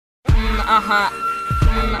Okay,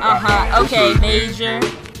 major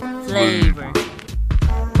flavor.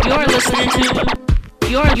 You're listening to.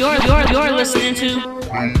 You're listening to.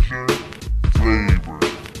 Major flavor.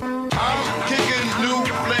 I'm kicking new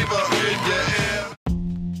flavor in your ear.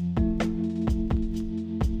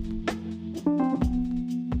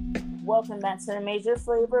 Welcome back to the Major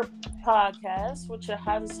Flavor Podcast with your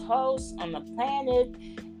hottest host on the planet.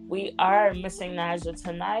 We are missing Naja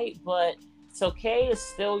tonight, but it's okay. It's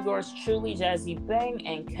still yours truly, Jazzy Bang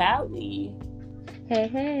and Callie.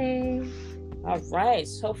 Hey. All right.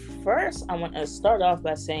 So first, I want to start off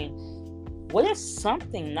by saying, what is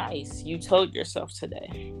something nice you told yourself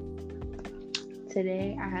today?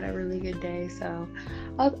 Today, I had a really good day, so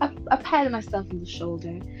I patted myself on the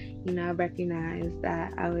shoulder. You know, I recognized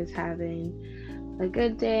that I was having a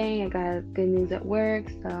good day. I got good news at work,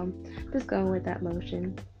 so just going with that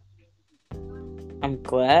motion. I'm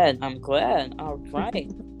glad. All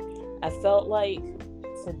right. I felt like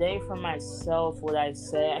today for myself, what I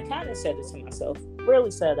said, I kind of said it to myself,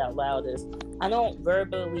 really said it out loud, is I don't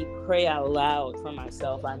verbally pray out loud for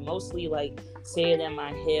myself. I mostly say it in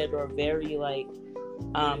my head, or very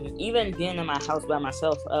even being in my house by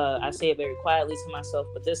myself, I say it very quietly to myself,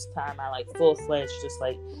 but this time I full-fledged just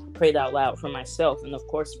prayed out loud for myself, and of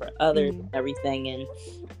course for others and everything. And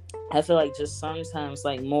I feel like just sometimes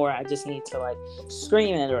more I just need to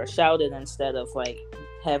scream it or shout it instead of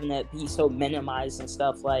having it be so minimized and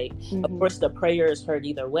stuff. Of course the prayer is heard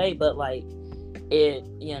either way, but it,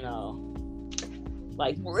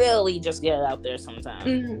 really just get it out there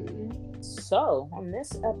sometimes. So on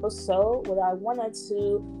this episode, what I wanted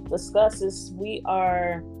to discuss is we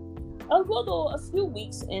are a few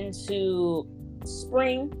weeks into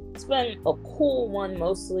spring. It's been a cool one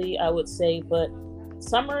mostly, I would say, but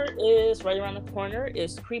summer is right around the corner.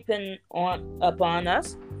 It's creeping up on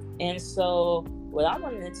us. And so what I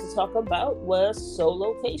wanted to talk about was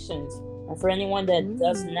solocations. And for anyone that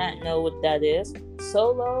does not know what that is,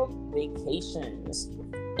 solo vacations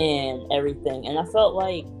and everything. And I felt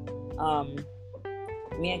like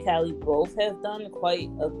me and Callie both have done quite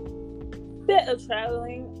a bit of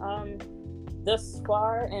traveling thus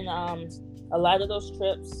far. And a lot of those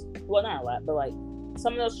trips, well, not a lot, but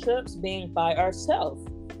some of those trips being by ourselves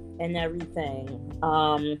and everything.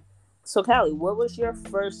 So Callie, what was your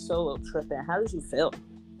first solo trip and how did you feel?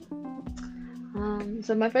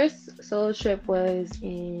 So my first solo trip was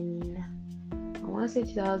in, I want to say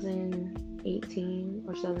 2018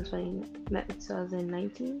 or 2020,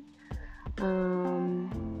 2019. And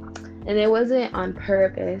it wasn't on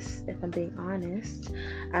purpose, if I'm being honest.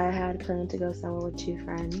 I had planned to go somewhere with two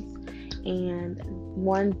friends, and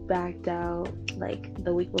one backed out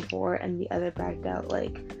the week before, and the other backed out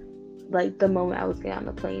the moment I was getting on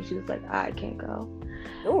the plane. She was like, I can't go.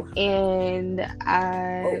 Ooh. And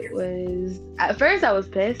I was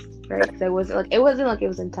pissed, right? Because it wasn't like it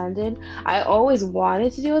was intended. I always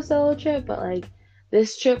wanted to do a solo trip, but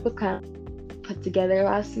this trip was kind of put together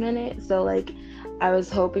last minute, so I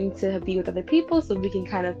was hoping to be with other people so we can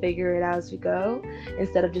kind of figure it out as we go,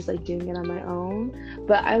 instead of just doing it on my own.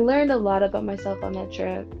 But I learned a lot about myself on that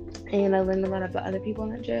trip, and I learned a lot about other people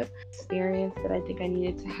on that trip. Experience that I think I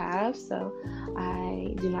needed to have, so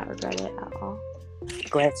I do not regret it at all.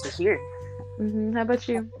 Glad to hear. How about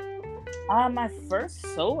you? My first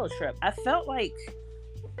solo trip, I feel like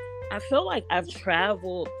I've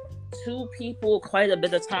traveled to people quite a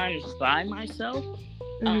bit of times by myself,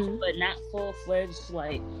 but not full-fledged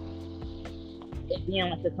it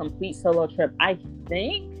being a complete solo trip. I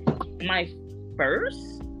think my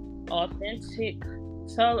first authentic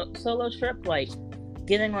solo trip,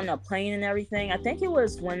 getting on a plane and everything, I think it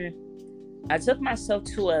was when I took myself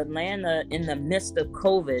to Atlanta in the midst of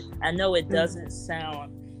COVID. I know it doesn't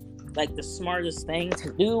sound like the smartest thing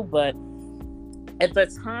to do, but at the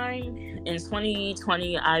time in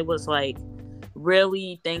 2020, I was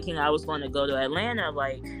really thinking I was going to go to Atlanta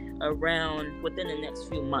around within the next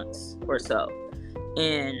few months or so,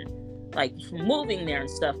 and moving there and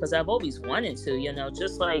stuff, because I've always wanted to,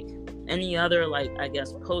 just like any other I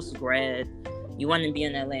guess post grad, you want to be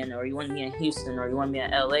in Atlanta, or you want to be in Houston, or you want to be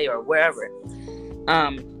in LA, or wherever.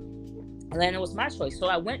 Atlanta was my choice, so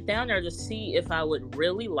I went down there to see if I would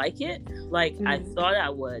really like it, I thought I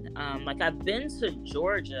would. I've been to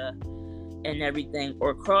Georgia and everything,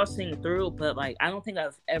 or crossing through, but I don't think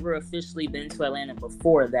I've ever officially been to Atlanta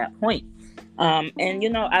before that point.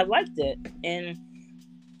 And I liked it, and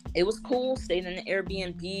it was cool. Stayed in an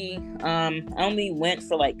Airbnb. I only went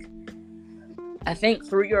for I think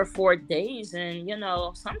 3 or 4 days, and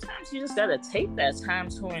sometimes you just gotta take that time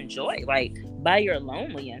to enjoy, by you're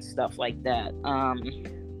lonely and stuff like that.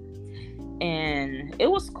 and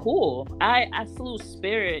it was cool. I flew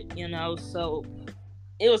Spirit, you know, so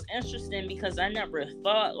it was interesting because I never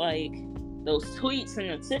thought like those tweets and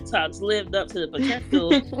the TikToks lived up to the potential,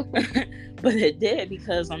 but it did,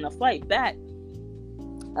 because on the flight back,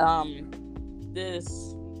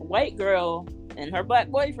 this white girl and her black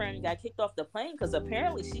boyfriend got kicked off the plane because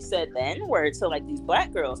apparently she said the N-word to like these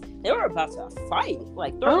black girls. They were about to fight,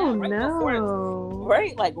 like oh no!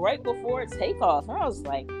 right before takeoff. And I was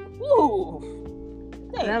like, ooh,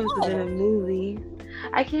 that was in a movie.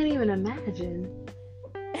 I can't even imagine.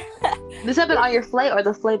 This happened on your flight or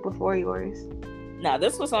the flight before yours? Now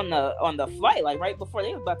this was on the flight, like right before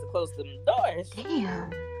they were about to close the doors.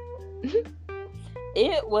 Damn.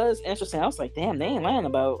 It was interesting. I was like, damn, they ain't lying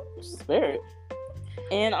about Spirit.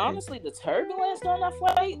 And honestly, the turbulence during that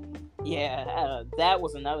flight, that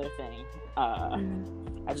was another thing. I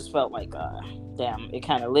just felt like, damn, it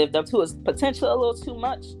kind of lived up to its potential a little too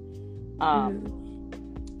much.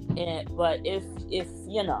 But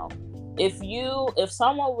if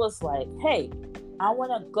someone was like, hey, I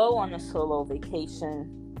want to go on a solo vacation,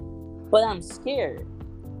 but I'm scared,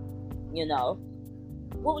 you know,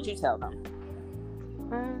 what would you tell them?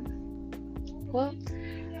 Well,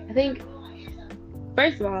 I think,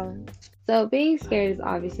 first of all, so being scared is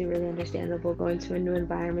obviously really understandable. Going to a new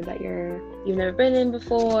environment that you've never been in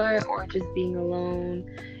before, or just being alone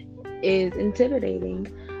is intimidating.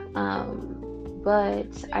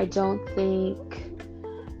 But I don't think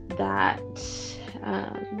that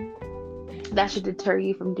that should deter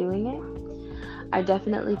you from doing it. I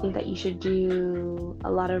definitely think that you should do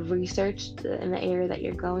a lot of research in the area that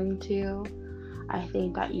you're going to. I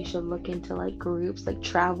think that you should look into like groups, like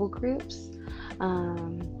travel groups.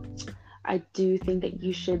 I do think that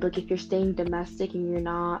you should, like, if you're staying domestic and you're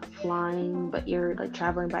not flying, but you're like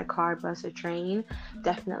traveling by car, bus, or train,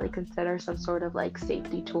 definitely consider some sort of like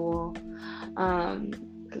safety tool.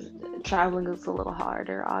 Because traveling is a little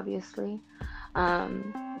harder, obviously.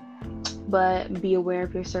 But be aware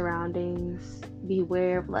of your surroundings. Be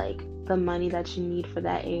aware of like the money that you need for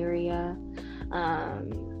that area.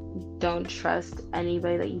 Don't trust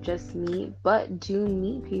anybody that you just meet, but do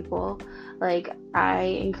meet people. Like, I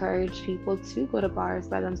encourage people to go to bars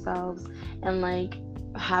by themselves and like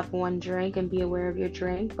have one drink and be aware of your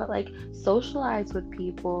drink, but like socialize with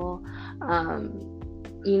people.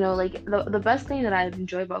 You know, like the best thing that I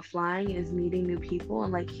enjoy about flying is meeting new people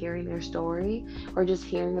and like hearing their story or just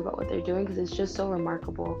hearing about what they're doing, because it's just so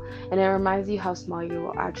remarkable, and it reminds you how small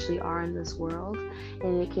you actually are in this world.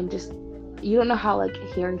 And it can just, you don't know how like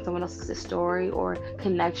hearing someone else's story or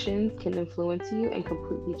connections can influence you and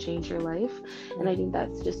completely change your life. And I think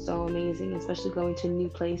that's just so amazing, especially going to new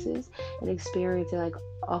places and experiencing like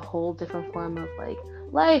a whole different form of like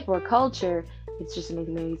life or culture. It's just an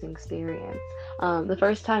amazing experience. The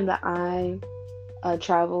first time that I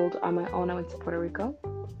traveled on my own, I went to Puerto Rico,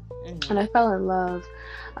 and I fell in love.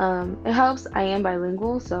 It helps. I am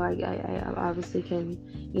bilingual, so I obviously can,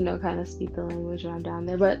 you know, kind of speak the language when I'm down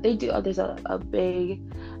there. But they do. There's a big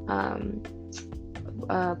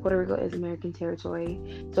Puerto Rico is American territory,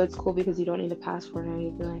 so it's cool because you don't need a passport or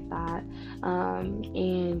anything like that. And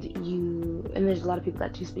there's a lot of people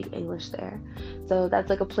that do speak English there, so that's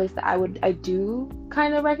like a place that I do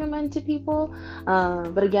kind of recommend to people.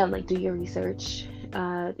 But again, like, do your research.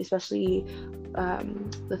 Especially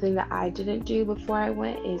the thing that I didn't do before I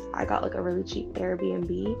went is I got like a really cheap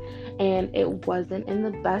Airbnb, and it wasn't in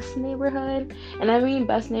the best neighborhood. And I mean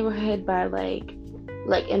best neighborhood by like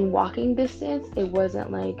in walking distance. It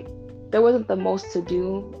wasn't like, there wasn't the most to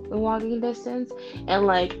do in walking distance. And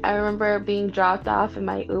like, I remember being dropped off, and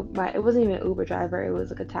my it wasn't even an Uber driver, it was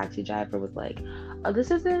like a taxi driver, was like, oh, this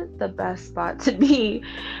isn't the best spot to be.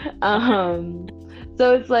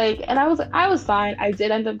 So it's like, and I was fine. I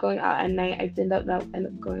did end up going out at night. I did end up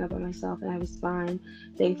going out by myself, and I was fine,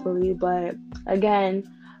 thankfully. But again,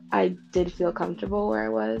 I did feel comfortable where I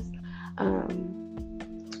was.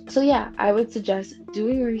 So yeah, I would suggest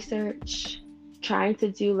doing research, trying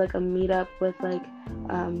to do like a meetup with like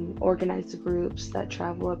organized groups that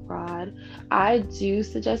travel abroad. I do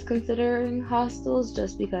suggest considering hostels,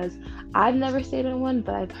 just because I've never stayed in one,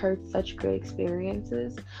 but I've heard such great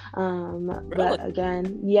experiences. Really? But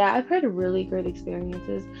again, yeah, I've heard really great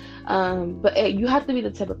experiences. But you have to be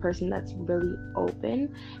the type of person that's really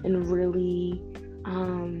open and really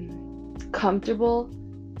comfortable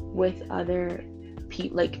with other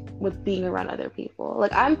people, like with being around other people.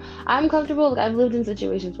 Like I'm comfortable. Like, I've lived in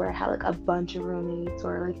situations where I had like a bunch of roommates,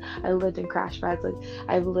 or like I lived in crash pads. Like,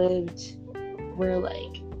 I've lived where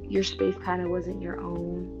like your space kind of wasn't your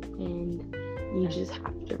own, and you just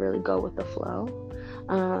have to really go with the flow.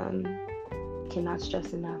 Cannot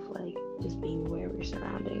stress enough, like, just being aware of your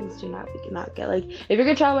surroundings. Do not get like if you're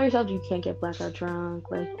gonna travel by yourself, you can't get blackout drunk.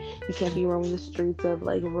 Like you can't be roaming the streets of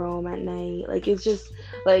like Rome at night. Like it's just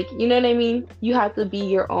like you know what I mean. You have to be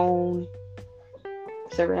your own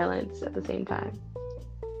surveillance at the same time.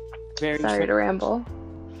 Very Sorry true. to ramble.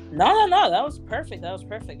 No. That was perfect.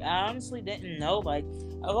 I honestly didn't know. Like,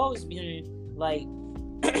 I've always been like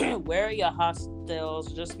wary of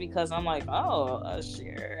hostels just because I'm like,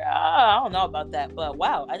 sure, I don't know about that. But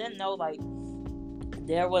wow, I didn't know like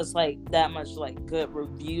there was like that much like good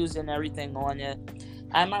reviews and everything on it.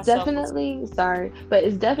 I myself Sorry, but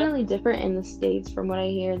it's definitely different in the States from what I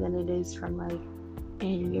hear than it is from like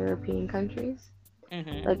in European countries.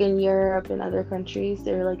 Mm-hmm. Like in Europe and other countries,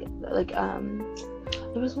 they're like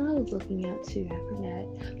there was one I was looking at too, I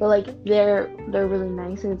forget. But like they're really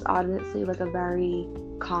nice, and it's honestly like a very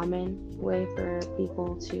common way for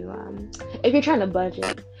people to if you're trying to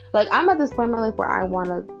budget. Like I'm at this point in my life where I want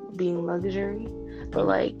to be in luxury, but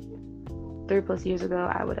like 3+ years ago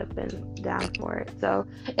I would have been down for it. So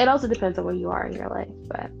it also depends on where you are in your life.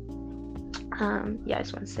 But yeah, I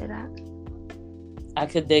just want to say that. I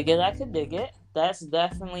could dig it. That's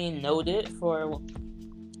definitely noted for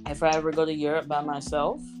if I ever go to Europe by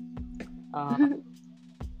myself.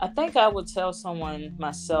 I think I would tell someone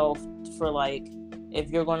myself for like if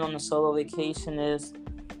you're going on a solo vacation is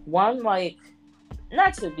one, like,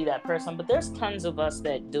 not to be that person, but there's tons of us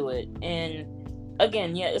that do it. And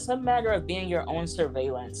again, yeah, it's a matter of being your own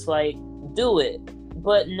surveillance. Like, do it,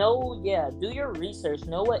 but do your research,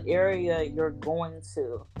 know what area you're going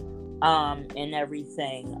to, and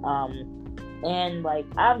everything. And like,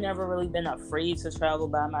 I've never really been afraid to travel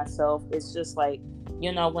by myself. It's just like,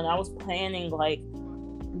 when I was planning like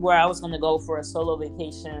where I was going to go for a solo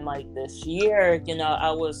vacation like this year,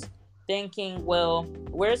 I was thinking, well,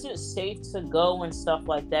 where is it safe to go and stuff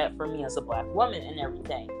like that for me as a Black woman and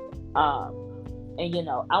everything. And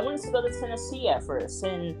I wanted to go to Tennessee at first,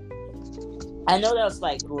 and I know that was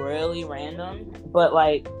like really random, but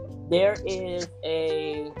like there is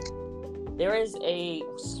a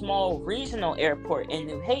small regional airport in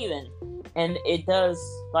New Haven, and it does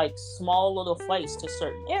like small little flights to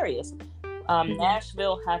certain areas.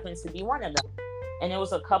 Nashville happens to be one of them, and there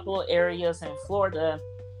was a couple of areas in Florida,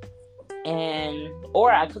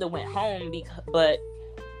 or I could have went home but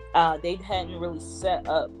they hadn't really set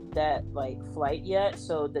up that like flight yet,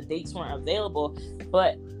 so the dates weren't available.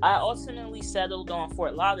 But I ultimately settled on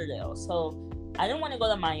Fort Lauderdale, so I didn't want to go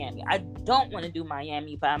to Miami. I don't want to do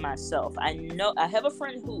Miami by myself. I know I have a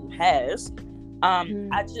friend who has.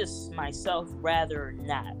 I just myself rather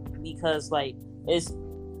not, because like it's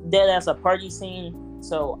dead as a party scene.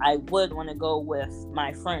 So I would want to go with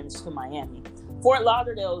my friends to Miami. Fort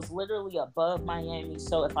Lauderdale is literally above Miami.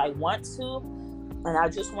 So if I want to, and I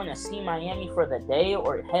just want to see Miami for the day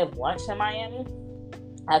or have lunch in Miami,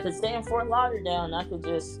 I could stay in Fort Lauderdale and I could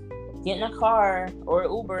just get in a car or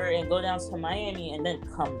Uber and go down to Miami and then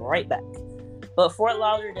come right back. But Fort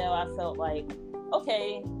Lauderdale, I felt like,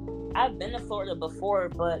 okay, I've been to Florida before,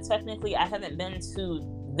 but technically I haven't been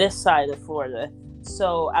to this side of Florida.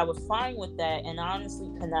 So I was fine with that, and I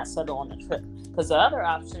honestly could not settle on the trip. Because the other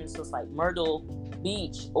options was like Myrtle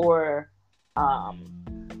Beach or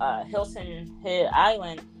Hilton Head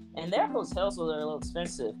Island, and their hotels were a little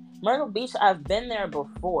expensive. Myrtle Beach, I've been there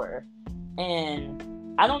before, and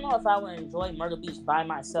I don't know if I would enjoy Myrtle Beach by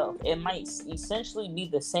myself. It might essentially be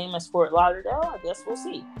the same as Fort Lauderdale. I guess we'll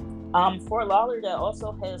see. Fort Lauderdale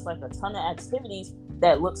also has like a ton of activities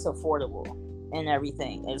that looks affordable and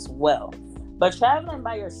everything as well. But traveling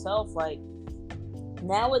by yourself, like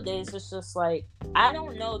nowadays, it's just like I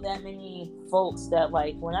don't know that many folks that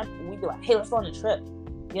like we be like, hey, let's go on a trip.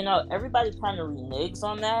 Everybody kind of reneges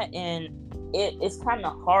on that, and it's kind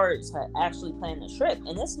of hard to actually plan the trip.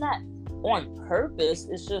 And it's not on purpose.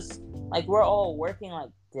 It's just like we're all working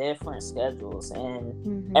like different schedules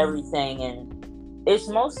and everything, and it's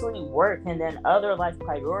mostly work and then other life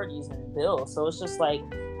priorities and bills. So it's just like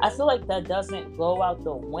I feel like that doesn't go out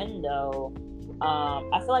the window.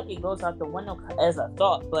 I feel like it goes out the window as a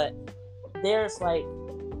thought, but there's like,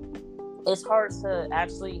 it's hard to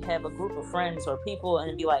actually have a group of friends or people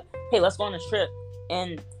and be like, hey, let's go on a trip.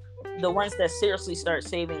 And the ones that seriously start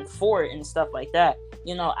saving for it and stuff like that,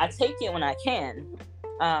 I take it when I can,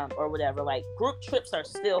 or whatever. Like group trips are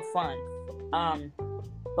still fun.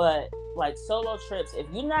 But like solo trips, if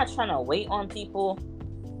you're not trying to wait on people,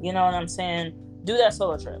 you know what I'm saying? Do that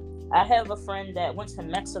solo trip. I have a friend that went to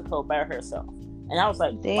Mexico by herself. And I was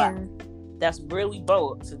like, damn. Wow, that's really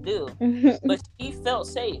bold to do. But she felt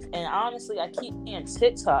safe. And honestly, I keep seeing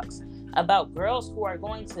TikToks about girls who are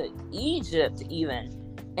going to Egypt even.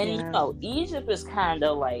 And Egypt is kind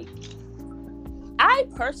of like I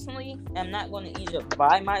personally am not going to Egypt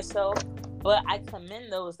by myself, but I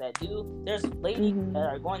commend those that do. There's ladies that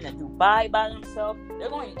are going to Dubai by themselves. They're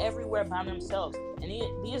going everywhere by themselves, and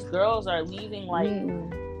these girls are leaving like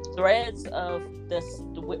threads of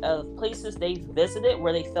places they visited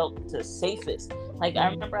where they felt the safest. Like I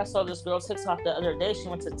remember I saw this girl TikTok the other day. She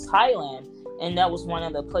went to Thailand, and that was one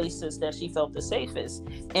of the places that she felt the safest.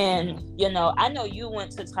 And I know you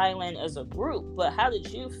went to Thailand as a group, but how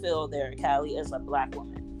did you feel there, Callie, as a Black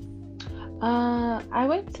woman? I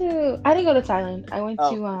didn't go to Thailand. I went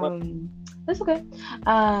to that's okay.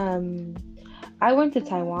 I went to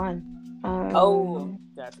Taiwan.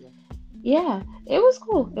 Gotcha. Yeah, it was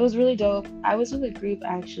cool. It was really dope. I was with a group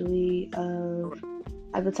actually of,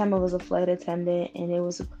 at the time I was a flight attendant, and it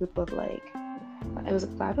was a group of it was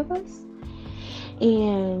 5 of us.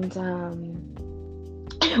 And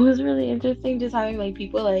it was really interesting just having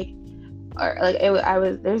people there's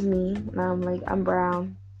me, and I'm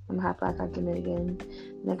brown, I'm half Black, half Dominican.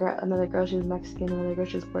 Another girl, she was Mexican. Another girl,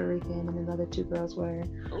 she was Puerto Rican, and the other 2 girls were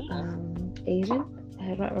Asian.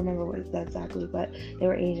 I don't remember what exactly, but they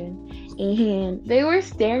were Asian, and they were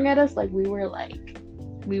staring at us like we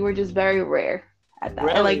were just very rare at that.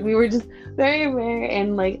 Really? And, we were just very rare,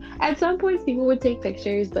 and at some points people would take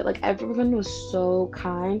pictures, but everyone was so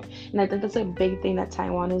kind, and I think that's a big thing that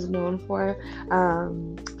Taiwan is known for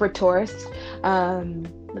tourists.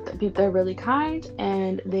 They're really kind,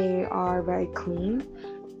 and they are very clean.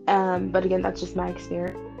 But again, that's just my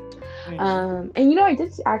experience. And I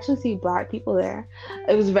did actually see Black people there.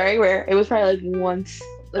 It was very rare. It was probably once.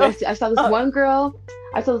 I saw this one girl.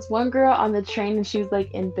 I saw this one girl on the train, and she was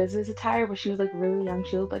in business attire, but she was really young.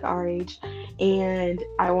 She looked like our age, and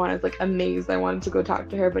I was amazed. I wanted to go talk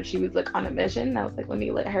to her, but she was on a mission. And I was let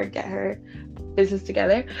me let her get her business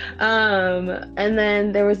together. And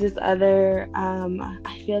then there was this other. I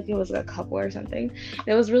feel like it was a couple or something.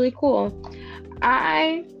 It was really cool.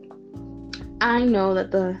 I know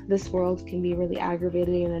that this world can be really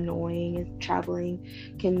aggravating and annoying, and traveling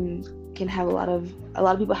can have a lot of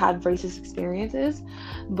people have racist experiences,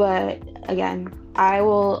 but again, I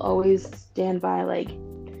will always stand by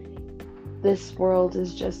this world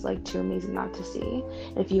is just too amazing not to see.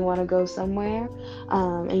 If you want to go somewhere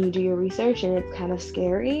and you do your research and it's kind of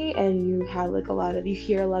scary and you have you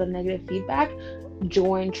hear a lot of negative feedback,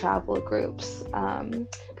 join travel groups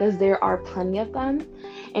because there are plenty of them.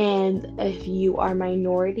 And if you are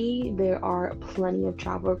minority, there are plenty of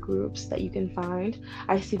travel groups that you can find.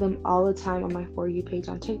 I see them all the time on my For You page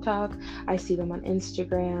on TikTok. I see them on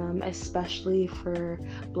Instagram, especially for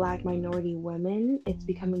Black minority women. It's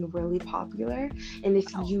becoming really popular. And if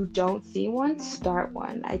you don't see one, start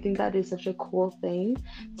one. I think that is such a cool thing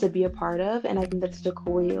to be a part of. And I think that's such a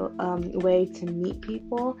cool way to meet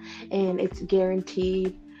people. And it's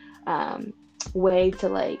guaranteed way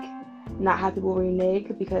to not have people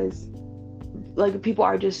renege, because people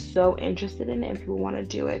are just so interested in it and people want to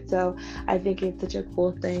do it. So I think it's such a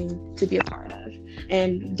cool thing to be a part of,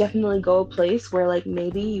 and definitely go a place where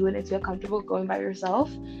maybe you wouldn't feel comfortable going by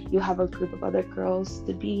yourself. You have a group of other girls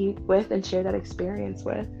to be with and share that experience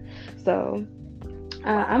with. So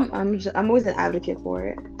I'm always an advocate for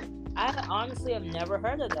it. I honestly have never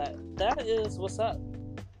heard of that. That is what's up.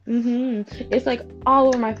 It's all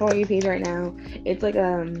over my For You page right now. It's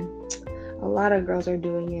a lot of girls are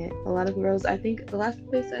doing it. A lot of girls, I think the last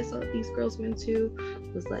place I saw these girls went to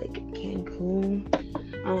was Cancun.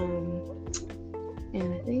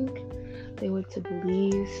 And I think they went to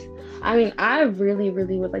Belize. I mean, I really,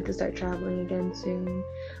 really would like to start traveling again soon.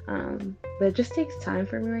 But it just takes time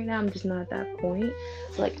for me right now. I'm just not at that point.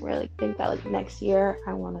 So really think that next year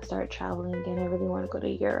I want to start traveling again. I really want to go to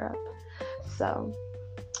Europe. So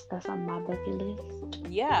that's on my bucket list.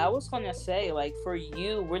 Yeah, I was gonna say, for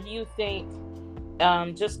you, where do you think,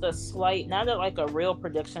 just a slight, not a real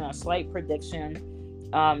prediction, a slight prediction,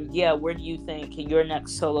 where do you think your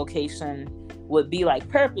next solocation would be,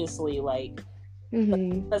 purposely,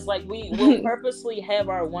 because we will purposely have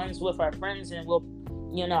our ones with our friends, and we'll,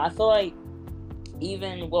 I feel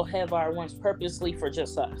even we'll have our ones purposely for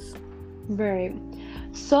just us. Right.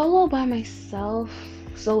 Solo by myself.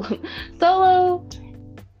 Solo.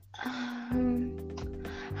 I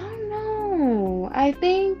don't know. I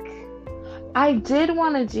think I did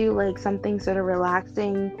want to do something sort of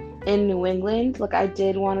relaxing in New England. I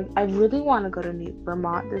really want to go to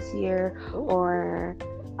Vermont this year. Ooh. Or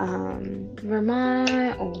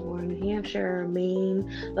Vermont or New Hampshire or Maine.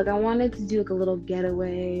 I wanted to do a little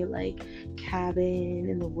getaway, cabin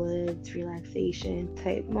in the woods, relaxation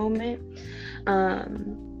type moment.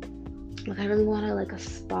 like I really wanted like a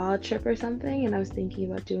spa trip or something, and I was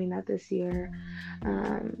thinking about doing that this year.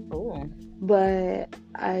 Oh. But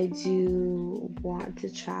I do want to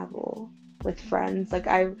travel with friends. Like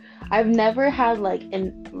I've never had like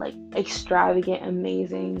an like extravagant,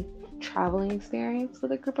 amazing traveling experience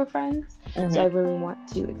with a group of friends. So I Mm-hmm. really want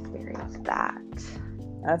to experience that.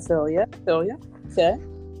 I feel you. Okay.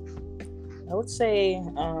 I would say,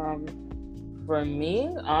 for me,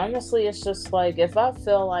 honestly, it's just like if I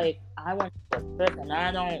feel like I went to a trip and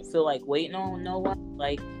I don't feel like waiting on no one,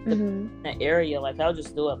 like the Hmm. area, like I'll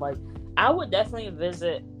just do it. Like I would definitely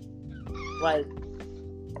visit, like,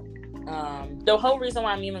 the whole reason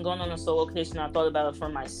why I'm even going on a solo location, I thought about it for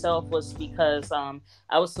myself, was because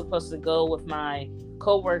I was supposed to go with my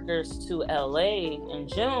coworkers to LA in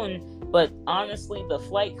June, but honestly the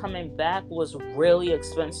flight coming back was really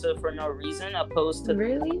expensive for no reason opposed to the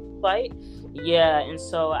Really? flight. Yeah, and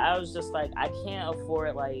so I was just like, I can't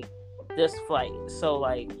afford like this flight. So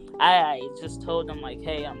like I just told them like,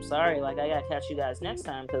 hey, I'm sorry, like I gotta catch you guys next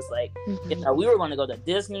time, because like, Hmm. we were going to go to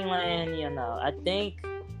Disneyland. I think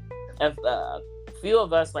if a few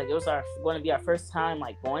of us, like, it was our going to be our first time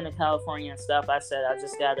like going to California and stuff. I said I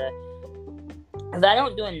just gotta, if I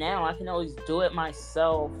don't do it now, I can always do it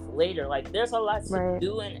myself later. Like there's a lot to Right.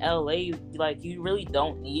 do in LA. Like you really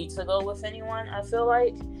don't need to go with anyone, I feel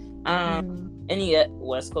like. Hmm. And yet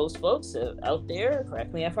West Coast folks out there,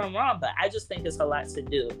 correct me if I'm wrong, but I just think it's a lot to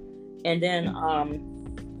do. And then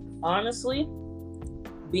honestly,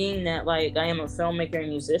 being that like I am a filmmaker and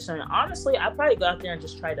musician, honestly, I probably go out there and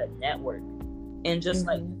just try to network and just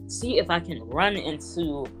like Hmm. see if I can run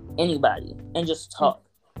into anybody and just talk.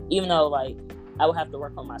 Even though like I would have to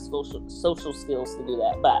work on my social skills to do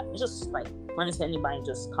that, but just like run into anybody and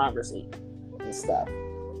just conversate and stuff.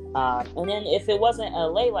 And then if it wasn't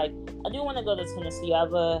LA, like I do want to go to Tennessee. I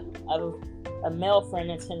have a male friend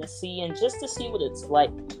in Tennessee, and just to see what it's like.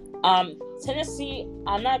 Tennessee,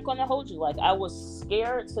 I'm not gonna hold you. Like I was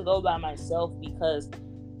scared to go by myself because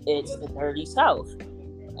it's the dirty South,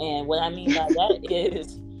 and what I mean by that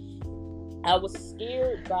is I was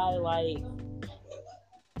scared by like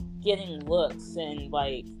getting looks and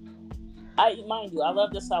like I mind you, I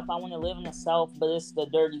love the South. I want to live in the South, but it's the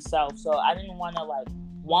dirty South, so I didn't want to like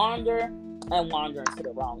wander into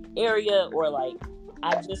the wrong area, or like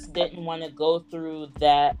I just didn't want to go through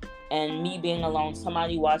that and me being alone,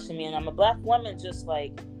 somebody watching me, and I'm a black woman, just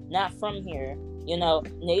like not from here.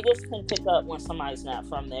 Natives can pick up when somebody's not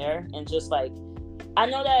from there, and just like I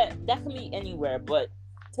know that can be anywhere, but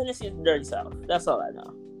Tennessee is the dirty South. That's all I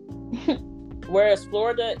know. Whereas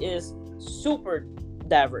Florida is super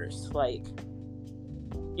diverse. Like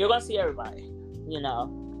you're gonna see everybody, you know.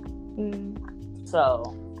 Mm,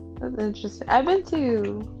 So that's interesting. I've been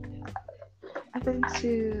to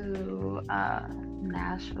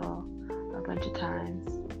Nashville a bunch of times.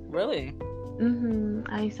 really,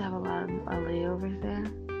 I used to have a lot of layovers there.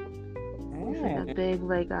 It's like a big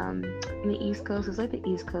like in the East Coast. It's like the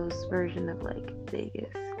East Coast version of like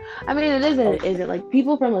Vegas. I mean, it isn't. It isn't like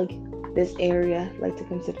people from like this area like to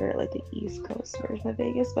consider it like the East Coast version of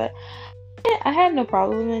Vegas. But I had no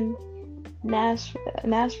problem in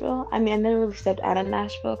Nashville. I mean, I never really stepped out of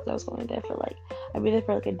Nashville because I was going there for like I'd be there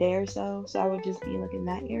for like a day or so. So I would just be like in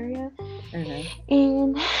that area, mm-hmm.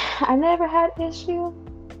 and I never had issue.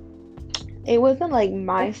 It wasn't like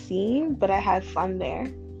my scene, but I had fun there.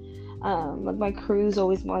 Like my crew's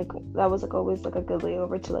always like that was like always like a good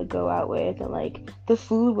layover to like go out with, and like the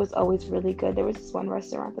food was always really good. There was this one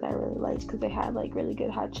restaurant that I really liked because they had like really good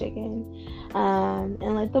hot chicken,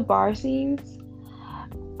 and like the bar scenes.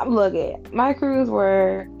 Look it, my crews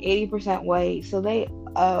were 80% white, so they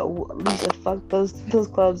used to fuck those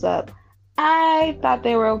clubs up. I thought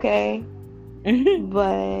they were okay,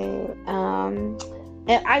 but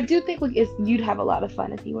and I do think like you'd have a lot of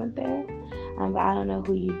fun if you went there. But I don't know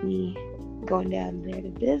who you'd be going down there to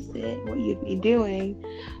visit, what you'd be doing,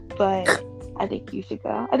 but I think you should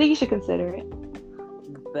go. I think you should consider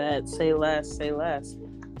it. But say less.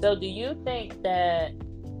 So do you think that,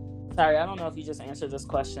 sorry, I don't know if you just answered this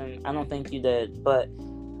question. I don't think you did, but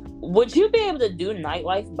would you be able to do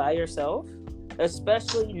nightlife by yourself,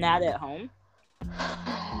 especially not at home?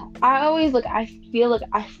 I always like I feel like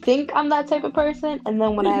I think I'm that type of person, and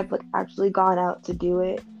then when I have like actually gone out to do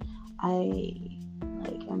it, I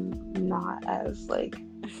like am not as like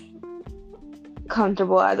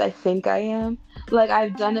comfortable as I think I am. Like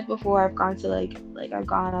I've done it before. I've gone to like I've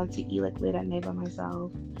gone out to eat like late at night by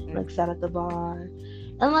myself, like sat at the bar,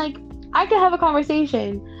 and like I can have a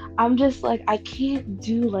conversation. I'm just like I can't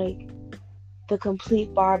do like the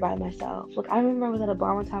complete bar by myself. Like I remember I was at a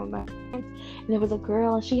bar one time with my friends, and there was a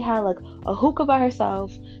girl, and she had like a hookah by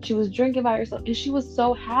herself. She was drinking by herself, and she was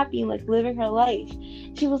so happy, like living her life.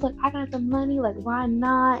 She was like, I got the money, like why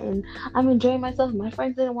not? And I'm enjoying myself. My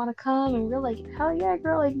friends didn't want to come, and we're like, hell yeah,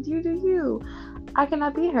 girl, like you do you. I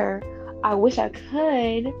cannot be her. I wish I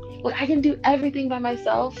could. Like I can do everything by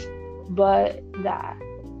myself, but that.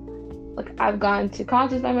 Like I've gone to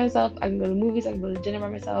concerts by myself, I can go to movies, I can go to dinner by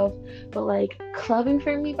myself, but like clubbing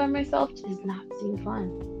for me by myself does not seem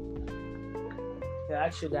fun.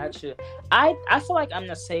 Got you. I feel like I'm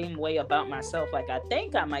the same way about myself. Like I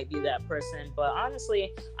think I might be that person, but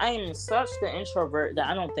honestly, I am such the introvert that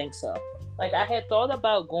I don't think so. Like I had thought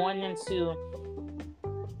about going into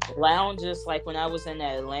lounges like when I was in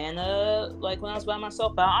Atlanta, like when I was by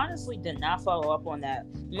myself, but I honestly did not follow up on that.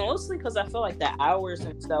 Mostly because I feel like the hours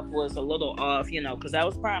and stuff was a little off, because that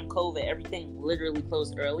was prime COVID. Everything literally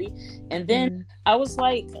closed early. And then I was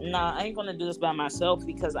like, nah, I ain't gonna do this by myself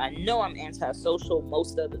because I know I'm antisocial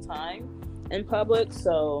most of the time in public.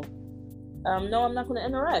 So no, I'm not gonna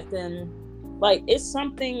interact. And like it's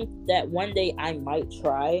something that one day I might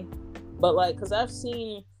try. But like, because I've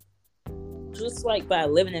seen, just like by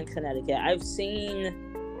living in Connecticut, I've seen,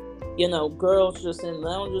 girls just in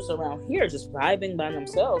lounges around here just vibing by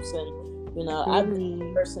themselves. And, I've been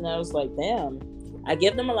a person that was like, damn, I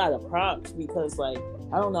give them a lot of props because, like,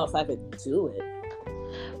 I don't know if I could do it.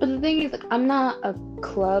 But the thing is, like, I'm not a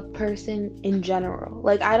club person in general.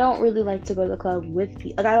 Like, I don't really like to go to the club with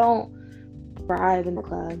people. Like, I don't thrive in the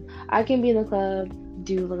club. I can be in the club,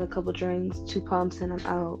 do, like, a couple drinks, 2 pumps, and I'm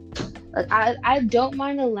out. Like, I don't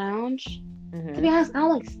mind a lounge. To be honest, I don't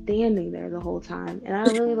like standing there the whole time, and I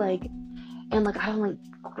really like, and like I don't like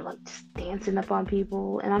just dancing up on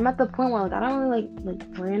people, and I'm at the point where like I don't really like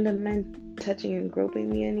random men touching and groping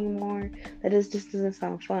me anymore. That just doesn't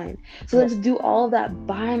sound fun. So like to do all of that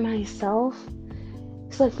by myself,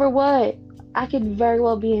 it's like for what? I could very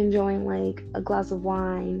well be enjoying like a glass of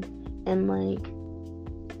wine and like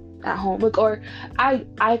at home, like, or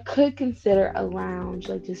I could consider a lounge,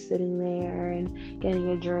 like just sitting there and getting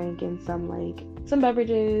a drink and some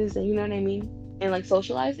beverages, and you know what I mean, and like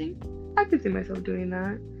socializing. I could see myself doing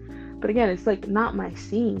that, but again, it's like not my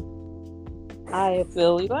scene. I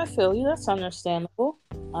feel you. That's understandable.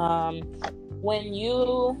 When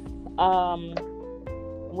you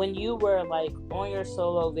were like on your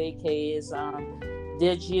solo vacays,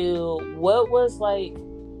 what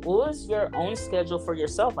was your own schedule for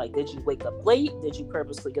yourself? Like, did you wake up late? Did you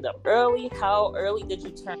purposely get up early? How early did you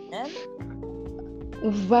turn in?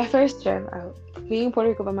 My first trip out, being in Puerto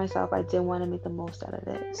Rico by myself, I didn't want to make the most out of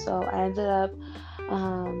it. So I ended up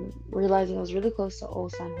realizing I was really close to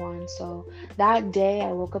Old San Juan. So that day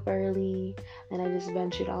I woke up early and I just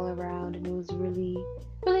ventured all around, and it was really,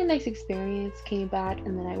 really nice experience. Came back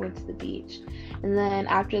and then I went to the beach. And then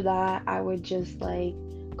after that, I would just like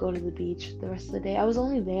go to the beach the rest of the day. I was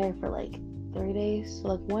only there for like 3 days. So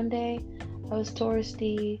like one day I was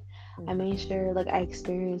touristy. I made sure like I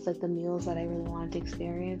experienced like the meals that I really wanted to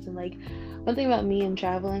experience. And like one thing about me and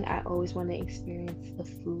traveling, I always want to experience the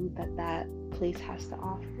food that place has to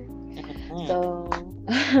offer. So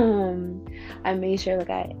I made sure like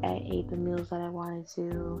I ate the meals that I wanted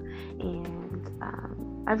to, and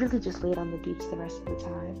I really just laid on the beach the rest of the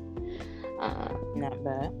time. Not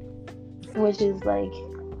bad. Which is like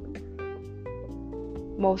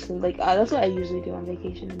mostly like that's what I usually do on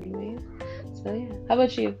vacation anyways. So yeah. How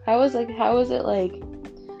about you? How was it like?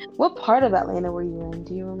 What part of Atlanta were you in?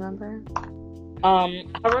 Do you remember? I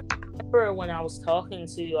remember when I was talking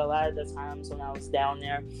to you a lot of the times when I was down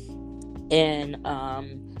there, and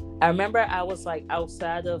I remember I was like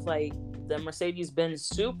outside of like the Mercedes-Benz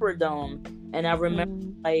Superdome, and I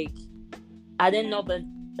remember like I didn't know the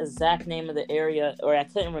exact name of the area, or I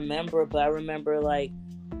couldn't remember, but I remember like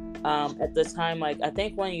at the time, like I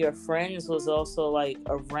think one of your friends was also like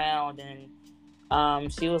around, and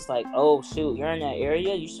she was like, oh shoot, you're in that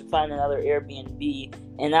area, you should find another Airbnb.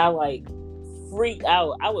 And I like freaked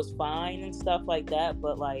out. I was fine and stuff like that,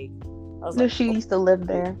 but like I was like, she used to live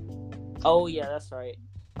there. Oh yeah, that's right.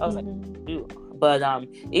 I was like, shoot. But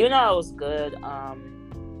even though I was good,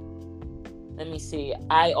 let me see,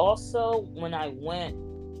 I also, when I went,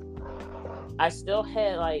 I still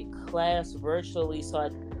had like class virtually, so I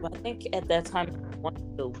think at that time once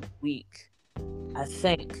a week, I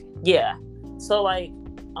think. Yeah. So like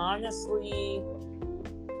honestly,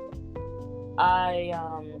 I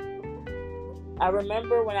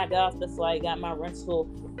remember when I got off the flight, got my rental,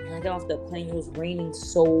 and I got off the plane, it was raining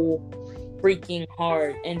so freaking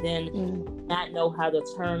hard, and then not know how to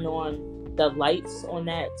turn on the lights on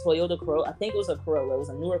that Toyota Corolla. I think it was a Corolla. It was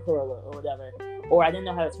a newer Corolla or whatever. Or I didn't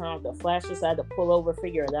know how to turn off the flashes. So I had to pull over,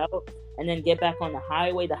 figure it out, and then get back on the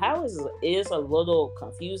highway. The highway is a little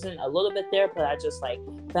confusing, a little bit there, but I just like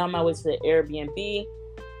found my way to the Airbnb.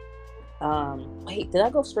 Wait, did I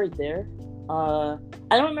go straight there? I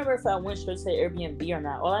don't remember if I went straight to the Airbnb or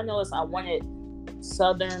not. All I know is I wanted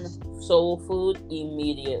Southern soul food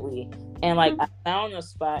immediately. And like I found a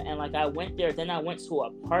spot and like I went there, then I went to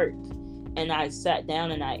a park and I sat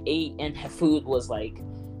down and I ate, and the food was like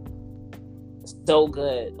so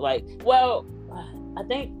good. Like, well, I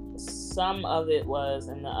think some of it was,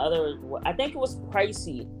 and the other, I think it was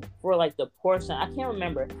pricey for like the portion. I can't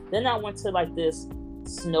remember. Then I went to like this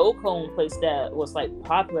snow cone place that was like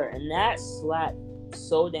popular, and that slapped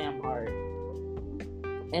so damn hard.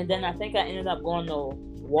 And then I think I ended up going to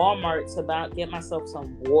Walmart to get myself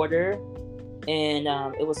some water, and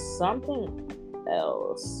it was something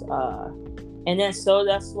else. And then so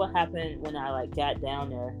that's what happened when I like got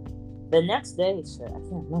down there. The next day, shit, I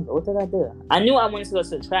can't remember. What did I do? I knew I wanted to go to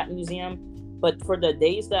the Trap Museum, but for the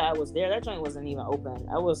days that I was there, that joint wasn't even open.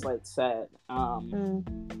 I was like sad.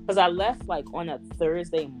 Because I left like on a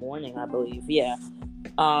Thursday morning, I believe. Yeah.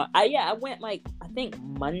 I went like, I think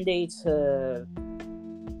Monday to,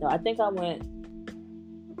 no, I think I went,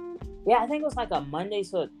 yeah, I think it was like a Monday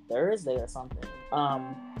to a Thursday or something.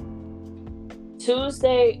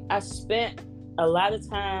 Tuesday, I spent a lot of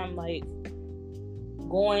time like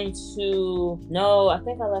going to, no, I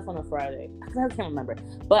think I left on a Friday. I can't remember.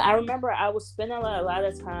 But I remember I was spending a lot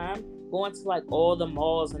of time going to like all the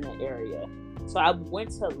malls in the area. So I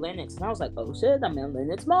went to Lenox and I was like, oh shit, I'm in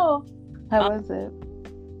Lenox Mall. How was it?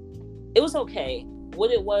 It was okay.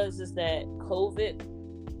 What it was is that COVID,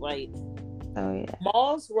 like, oh yeah,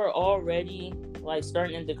 malls were already like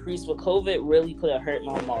starting to decrease, but COVID really put a hurt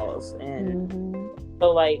on malls. And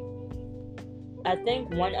so like, I think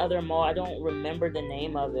one other mall, I don't remember the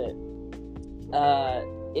name of it.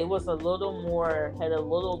 It was a little more, had a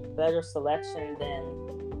little better selection than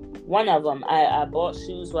one of them. I bought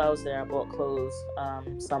shoes while I was there. I bought clothes,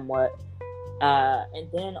 somewhat. And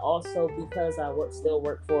then also because I still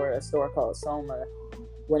work for a store called Soma.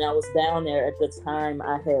 When I was down there at the time,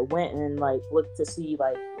 I had went and like looked to see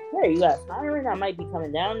like, hey, you guys hiring? I might be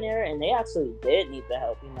coming down there, and they actually did need the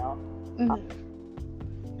help, you know.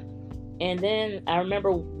 And then I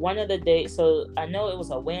remember one of the days, so I know it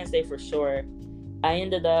was a Wednesday for sure. I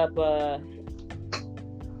ended up, I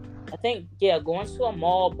think, yeah, going to a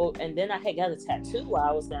mall, and then I had got a tattoo while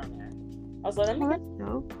I was down there. I was like, let me get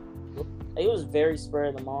it was very spur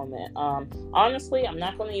of the moment. Honestly, I'm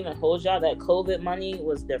not going to even hold y'all that COVID money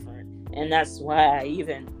was different. And that's why I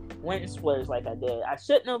even went and splurged like I did. I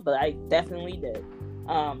shouldn't have, but I definitely did.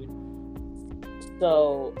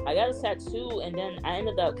 So I got a tattoo, and then I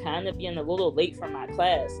ended up kind of being a little late for my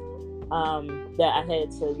class that I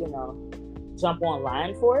had to, you know, jump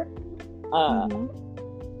online for.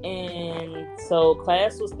 And so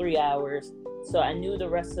class was 3 hours. So I knew the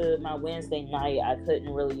rest of my Wednesday night I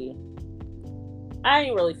didn't really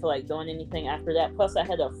feel like doing anything after that. Plus I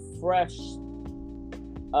had a fresh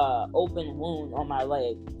open wound on my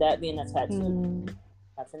leg, that being a tattoo.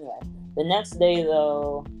 Anyway, the next day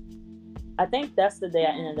though, I think that's the day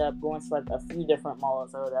I ended up going to like a few different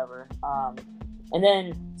malls or whatever. And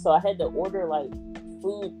then so I had to order like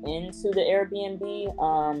food into the Airbnb,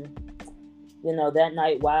 you know, that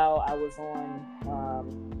night while I was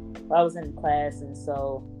in class. And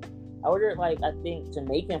so I ordered like, I think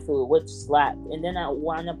Jamaican food, which slapped. And then I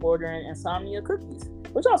wound up ordering insomnia cookies,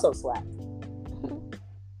 which also slapped.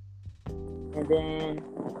 And then,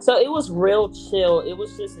 so it was real chill. It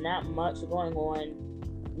was just not much going on.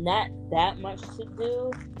 Not that much to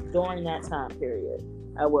do during that time period,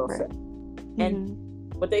 I will say. And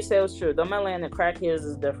what they say was true. Them Atlanta crackheads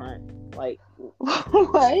is different. Like,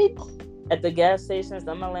 what? At the gas stations,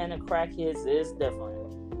 them Atlanta crackheads is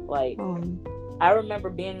different. Like, I remember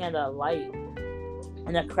being at a light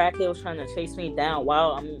and a crackhead was trying to chase me down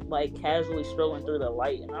while I'm like casually strolling through the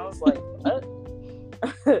light, and I was like, what?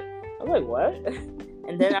 I'm like, what?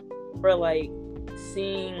 And then I remember like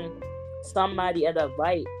seeing somebody at a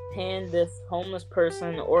light hand this homeless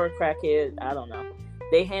person or a crackhead, I don't know,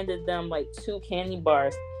 they handed them like 2 candy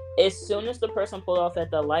bars. As soon as the person pulled off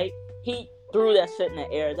at the light, he threw that shit in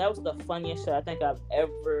the air. That was the funniest shit I think I've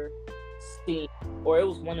ever seen, or it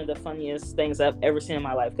was one of the funniest things I've ever seen in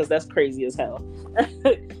my life, because that's crazy as hell.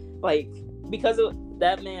 Like, because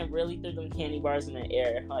that man really threw them candy bars in the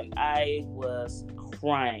air. Like, I was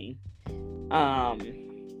crying.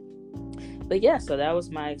 But yeah, so that was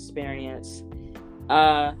my experience.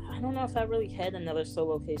 I don't know if I really had another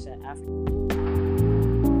Solocation after.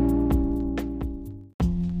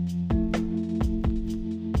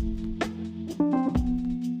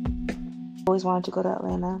 always wanted to go to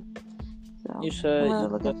Atlanta. So You should. I'm really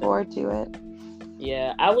looking forward to it.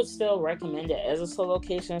 Yeah, I would still recommend it as a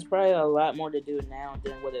Solocation. It's probably a lot more to do now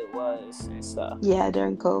than what it was and stuff. Yeah,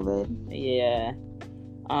 during COVID. Yeah.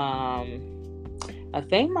 I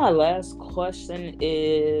think my last question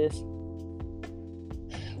is,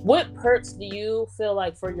 what perks do you feel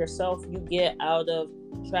like for yourself you get out of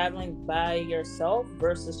traveling by yourself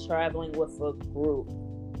versus traveling with a group?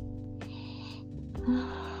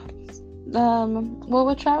 Well,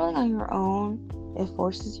 with traveling on your own, it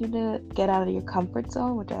forces you to get out of your comfort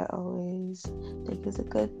zone, which I always think is a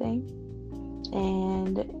good thing.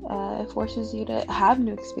 And it forces you to have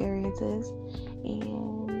new experiences,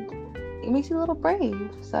 and it makes you a little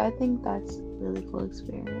brave. So I think that's a really cool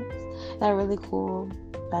experience and a really cool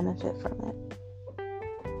benefit from it.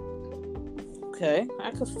 Okay,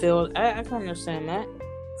 I can understand that.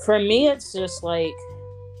 For me, it's just like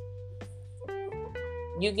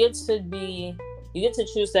you get to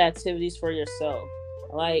choose the activities for yourself.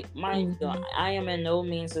 Like, mind you, I am in no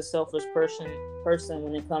means a selfish person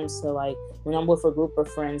when it comes to, like, when I'm with a group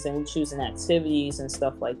of friends and we choosing activities and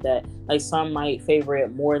stuff like that. Like, some might favor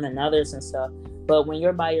it more than others and stuff. But when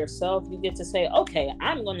you're by yourself, you get to say, okay,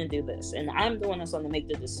 I'm going to do this, and I'm the one that's going to make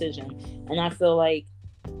the decision. And I feel like,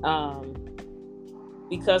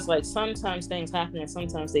 because, like, sometimes things happen and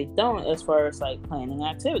sometimes they don't, as far as, like, planning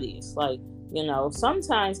activities. Like, you know,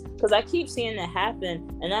 sometimes, because I keep seeing it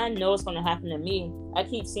happen, and I know it's going to happen to me. I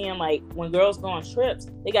keep seeing, like, when girls go on trips,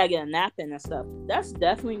 they got to get a nap in and stuff. That's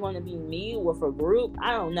definitely going to be me with a group.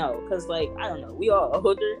 I don't know, because, like, I don't know. We all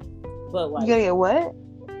older, but, like... You gotta get what?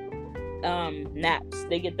 Naps.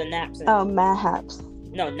 They get the naps in. Oh, maps.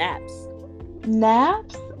 No, naps.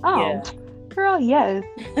 Naps? Oh, yeah. Girl, yes.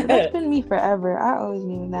 That's been me forever. I always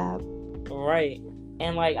need a nap. Right.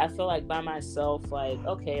 And, like, I feel like by myself, like,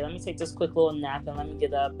 okay, let me take this quick little nap and let me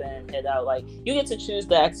get up and head out. Like, you get to choose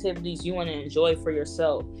the activities you want to enjoy for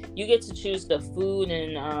yourself. You get to choose the food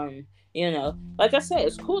and, you know, like I said,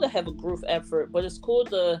 it's cool to have a group effort, but it's cool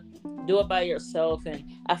to do it by yourself. And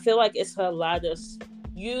I feel like it's a lot of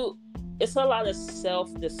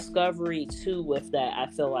self-discovery, too, with that. I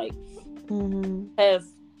feel like have,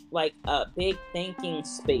 like, a big thinking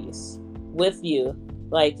space with you.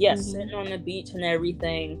 Like, yes, sitting on the beach and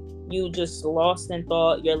everything, you just lost in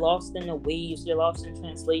thought. You're lost in the waves. You're lost in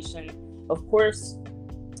translation. Of course,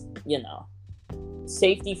 you know,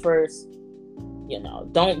 safety first. You know,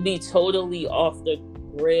 don't be totally off the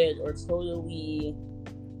grid or totally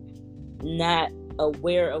not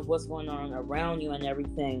aware of what's going on around you and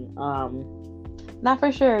everything. Not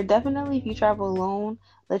for sure. Definitely, if you travel alone,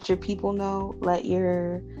 let your people know. Let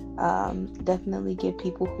your definitely get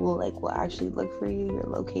people who will actually look for you, your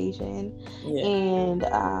location. Yeah. And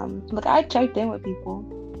look, I checked in with people,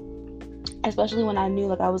 especially when I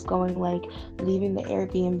knew I was going leaving the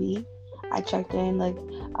Airbnb. I checked in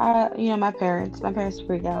my parents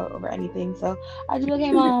freak out over anything, so I just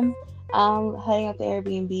hey mom, heading out the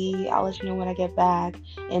Airbnb. I'll let you know when I get back.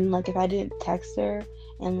 And if I didn't text her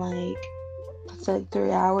in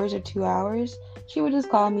 3 hours or 2 hours, she would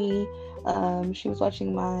just call me. She was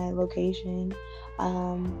watching my location.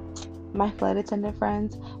 My flight attendant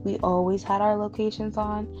friends, we always had our locations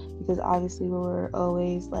on because obviously we were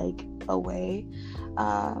always away.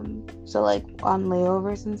 So on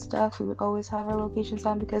layovers and stuff, we would always have our locations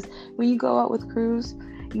on because when you go out with crews,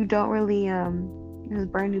 you don't really there's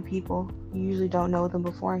brand new people. You usually don't know them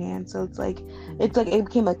beforehand, so it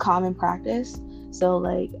became a common practice. So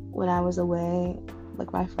when I was away,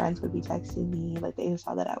 my friends would be texting me, they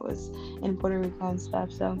saw that I was in Puerto Rico and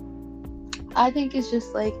stuff. So I think it's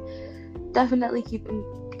just definitely keep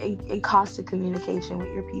in constant communication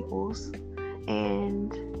with your peoples,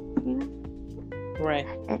 and right.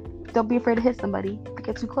 And don't be afraid to hit somebody to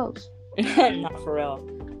get too close. Not for real.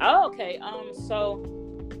 Oh, okay. So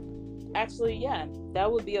actually, yeah,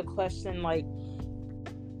 that would be a question. I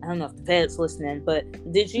don't know if the Fed's listening,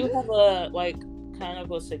 but did you have a kind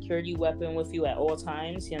of a security weapon with you at all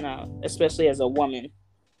times? Especially as a woman.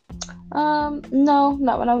 No,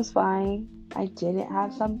 not when I was flying. I didn't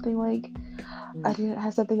have something I didn't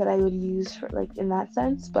have something that I would use for in that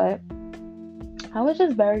sense, but I was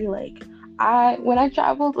just very when I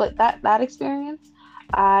traveled that experience,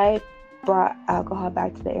 I brought alcohol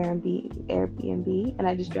back to the Airbnb and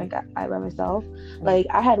I just drank by myself. I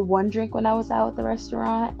had one drink when I was out at the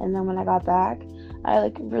restaurant, and then when I got back,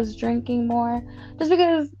 I was drinking more just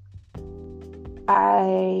because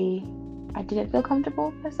I didn't feel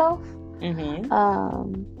comfortable with myself.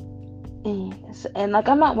 And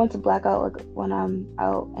I'm not one to black out when I'm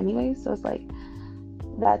out anyway, so it's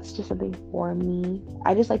that's just something for me.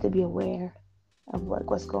 I just like to be aware. of like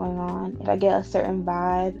what's going on. If I get a certain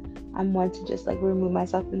vibe, I'm one to just like remove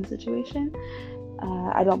myself from the situation.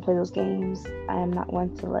 I don't play those games. I am not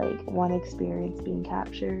one to like want to experience being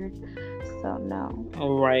captured. So no.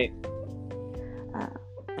 Right. Uh,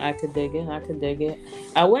 I could dig it.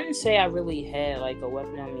 I wouldn't say I really had like a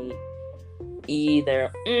weapon on me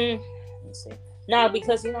either. Let's see. No,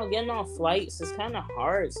 because getting on flights is kind of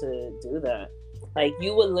hard to do that. Like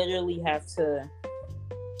you would literally have to.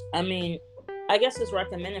 I mean, I guess it's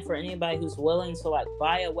recommended for anybody who's willing to like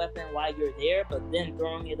buy a weapon while you're there, but then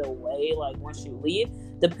throwing it away like once you leave.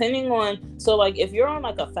 Depending on, so like if you're on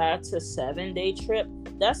like a 5 to 7 day trip,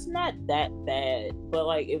 that's not that bad. But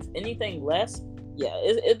like if anything less, yeah,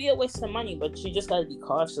 it'd be a waste of money. But you just gotta be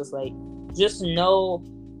cautious. Like just know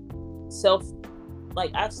self.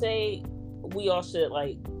 Like I say, we all should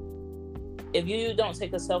like. If you don't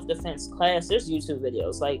take a self-defense class, there's YouTube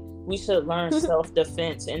videos. Like, we should learn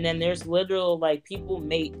self-defense. And then there's literal, like, people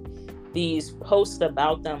make these posts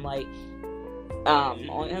about them, like,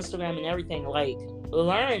 on Instagram and everything. Like,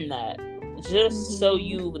 learn that. Just so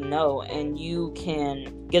you know and you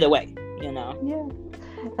can get away, Yeah.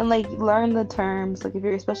 And, like, learn the terms. Like,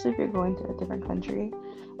 especially if you're going to a different country.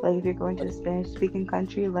 Like, if you're going to a Spanish-speaking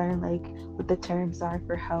country, learn, like, what the terms are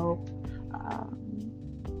for help.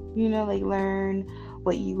 Like learn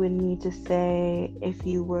what you would need to say if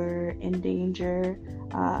you were in danger.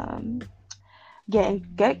 Get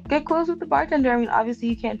close with the bartender. I mean, obviously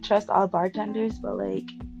you can't trust all bartenders, but like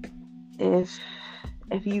if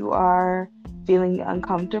you are feeling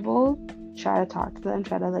uncomfortable, try to talk to them.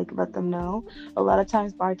 Try to like let them know. A lot of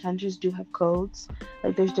times bartenders do have codes.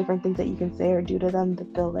 Like there's different things that you can say or do to them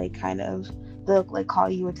that they'll like call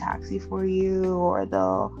you a taxi for you, or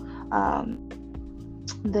they'll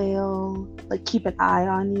like keep an eye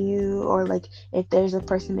on you, or like if there's a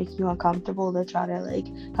person making you uncomfortable, they'll try to like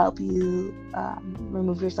help you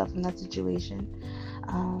remove yourself from that situation.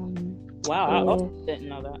 Wow, I also didn't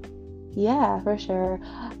know that. Yeah, for sure.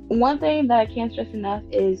 One thing that I can't stress enough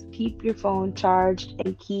is keep your phone charged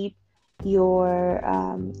and keep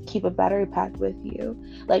a battery pack with you.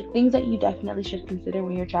 Like things that you definitely should consider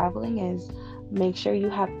when you're traveling is make sure you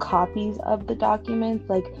have copies of the documents,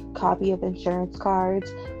 like copy of insurance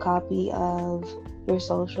cards, copy of your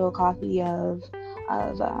social, copy of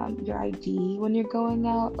your ID when you're going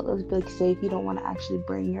out. Like say if you don't want to actually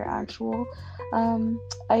bring your actual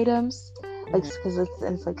items, like because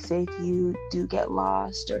it's like say if you do get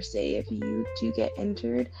lost, or say if you do get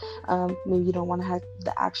injured, maybe you don't want to have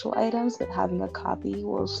the actual items, but having a copy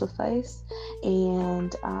will suffice.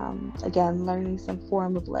 And again, learning some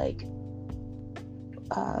form of like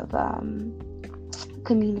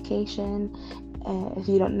communication if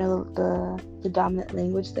you don't know the dominant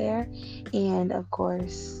language there. And of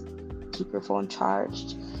course keep your phone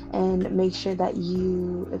charged, and make sure that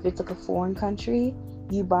if it's like a foreign country,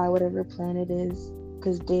 you buy whatever plan it is,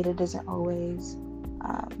 because data doesn't always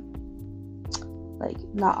like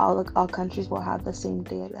not all countries will have the same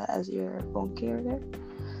data as your phone carrier.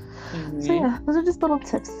 So yeah, those are just little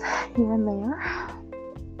tips here and there.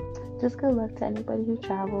 Just good luck to anybody who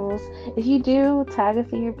travels. If you do, tag us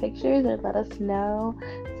in your pictures or let us know.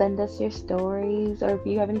 Send us your stories, or if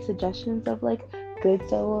you have any suggestions of like good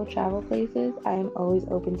solo travel places, I am always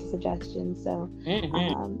open to suggestions. So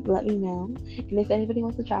let me know. And if anybody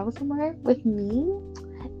wants to travel somewhere with me,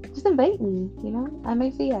 just invite me. I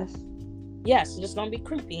might say yes. Yes, just don't be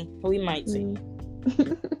creepy. We might see.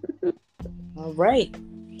 All right.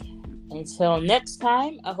 Until next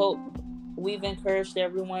time, I hope we've encouraged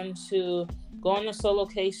everyone to go on a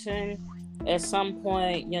Solocation at some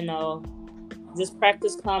point. Just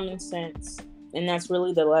practice common sense, and that's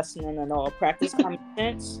really the lesson in it all. Practice common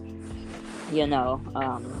sense,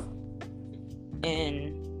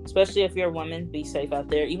 and especially if you're a woman, be safe out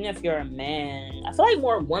there. Even if you're a man, I feel like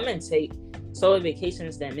more women take solo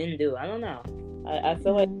vacations than men do. I don't know. I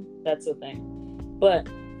feel like that's a thing. But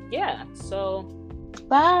yeah, so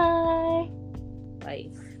bye. Bye.